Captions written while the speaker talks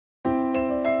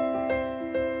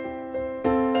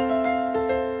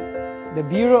The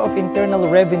Bureau of Internal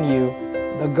Revenue,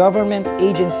 the government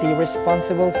agency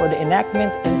responsible for the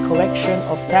enactment and collection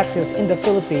of taxes in the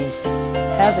Philippines,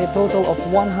 has a total of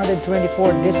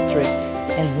 124 district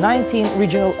and 19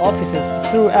 regional offices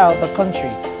throughout the country.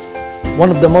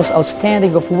 One of the most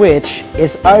outstanding of which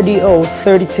is RDO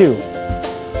 32,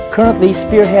 currently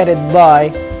spearheaded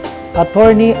by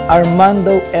Attorney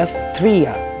Armando F.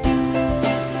 Tria.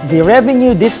 The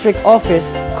Revenue District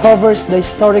Office covers the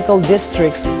historical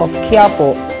districts of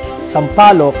Quiapo,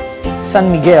 Sampaloc,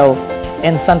 San Miguel,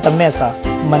 and Santa Mesa,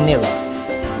 Manila.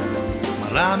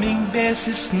 Maraming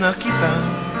beses na kitang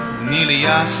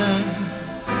nilayasan,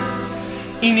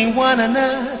 iniwanan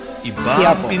na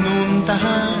ibang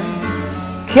pinuntahan.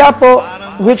 Quiapo,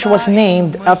 which was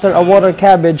named after a water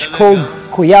cabbage called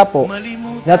Cuyapo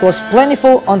that was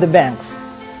plentiful on the banks,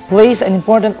 plays an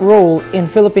important role in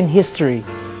Philippine history,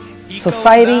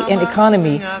 society, and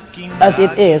economy, as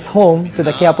it is home to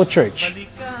the Quiapo Church,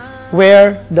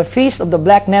 where the Feast of the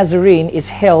Black Nazarene is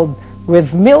held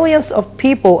with millions of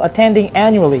people attending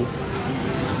annually.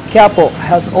 Quiapo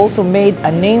has also made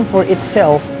a name for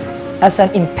itself as an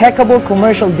impeccable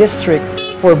commercial district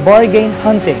for bargain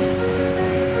hunting.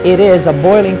 It is a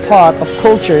boiling pot of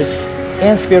cultures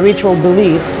and spiritual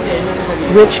beliefs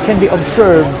which can be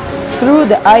observed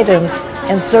through the items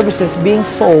and services being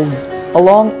sold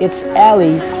along its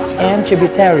alleys and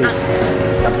tributaries.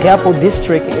 The Quiapo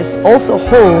district is also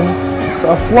home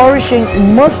to a flourishing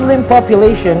Muslim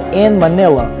population in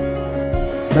Manila.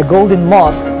 The Golden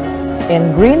Mosque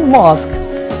and Green Mosque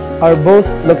are both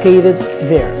located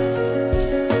there.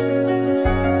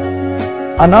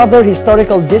 Another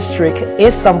historical district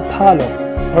is Sampaloc,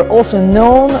 or also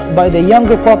known by the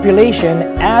younger population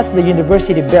as the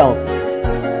University Belt,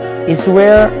 is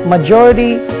where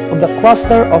majority of the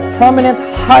cluster of prominent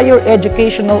higher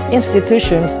educational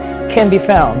institutions can be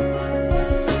found.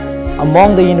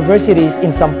 Among the universities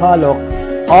in Sampaloc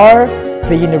are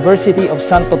the University of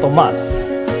Santo Tomas,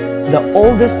 the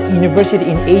oldest university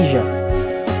in Asia,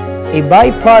 a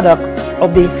byproduct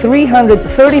of the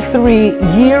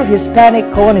 333-year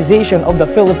Hispanic colonization of the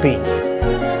Philippines.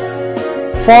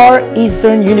 Far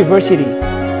Eastern University,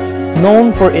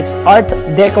 known for its Art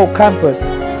Deco campus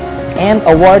and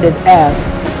awarded as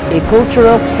a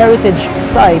Cultural Heritage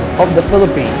Site of the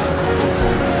Philippines,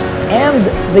 and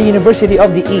the University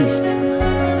of the East,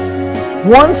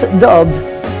 once dubbed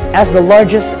as the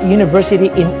largest university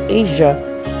in Asia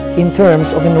in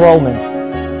terms of enrollment.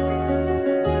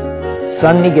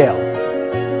 San Miguel.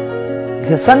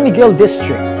 The San Miguel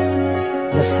District,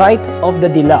 the site of the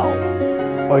Dilao,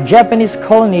 or Japanese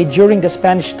colony during the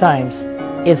Spanish times,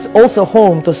 is also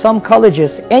home to some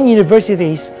colleges and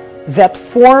universities that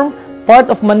form part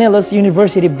of Manila's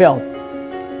University Belt.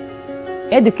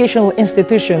 Educational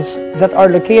institutions that are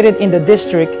located in the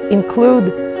district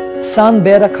include San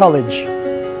Beda College,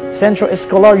 Centro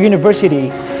Escolar University,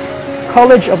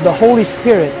 College of the Holy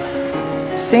Spirit,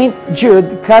 St.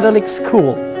 Jude Catholic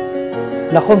School,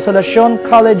 La Consolacion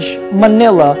College,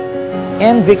 Manila,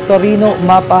 and Victorino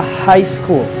Mapa High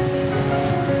School.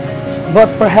 But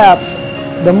perhaps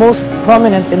the most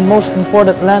prominent and most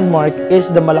important landmark is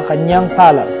the Malacañang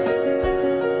Palace,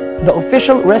 the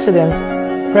official residence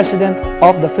President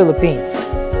of the Philippines.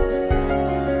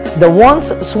 The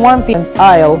once swampy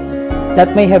isle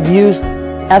that may have used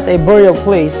as a burial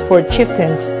place for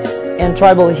chieftains and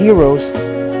tribal heroes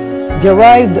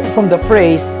derived from the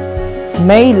phrase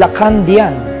May Lakan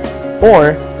Diyan,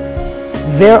 or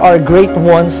there are great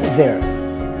ones there.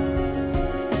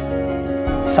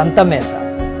 Santa Mesa.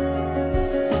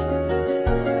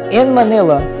 In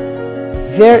Manila,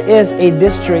 there is a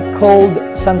district called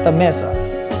Santa Mesa.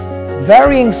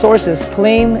 Varying sources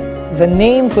claim the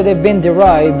name could have been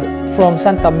derived from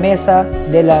Santa Mesa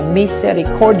de la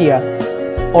Misericordia,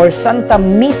 or Santa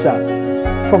Misa,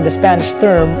 from the Spanish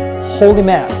term Holy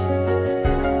Mass.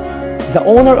 The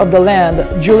owner of the land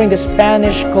during the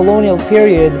Spanish colonial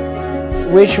period,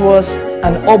 which was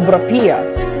an obra pia,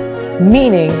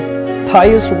 meaning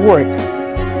pious work,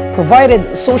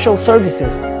 provided social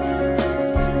services.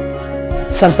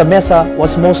 Santa Mesa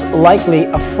was most likely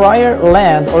a friar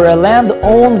land or a land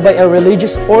owned by a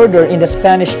religious order in the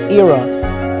Spanish era.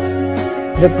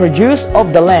 The produce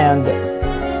of the land,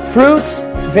 fruits,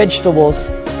 vegetables,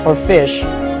 or fish,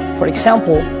 for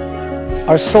example,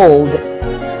 are sold,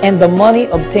 and the money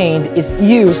obtained is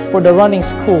used for the running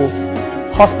schools,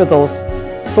 hospitals,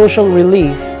 social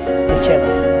relief, etc.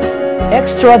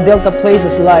 Extra Delta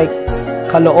places like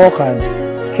Caloocan,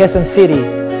 Quezon City,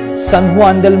 San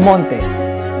Juan del Monte,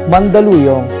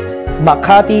 Mandaluyong,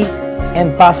 Makati,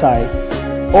 and Pasay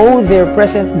owe their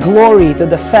present glory to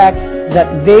the fact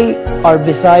that they are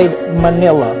beside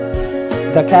Manila,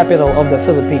 the capital of the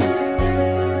Philippines.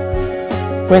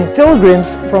 When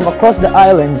pilgrims from across the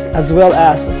islands as well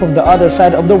as from the other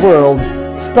side of the world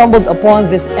stumbled upon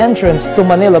this entrance to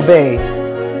Manila Bay,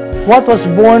 what was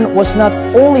born was not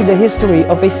only the history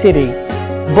of a city,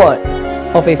 but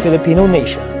of a Filipino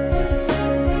nation.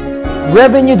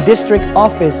 Revenue District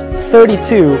Office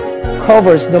 32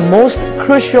 covers the most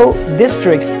crucial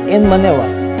districts in Manila.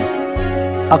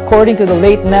 According to the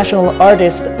late national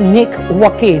artist Nick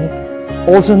Joaquin,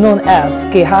 also known as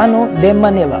Quijano de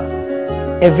Manila,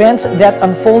 events that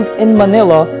unfold in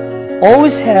Manila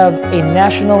always have a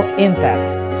national impact.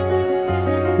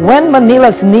 When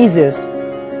Manila sneezes,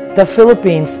 the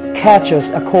Philippines catches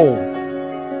a cold.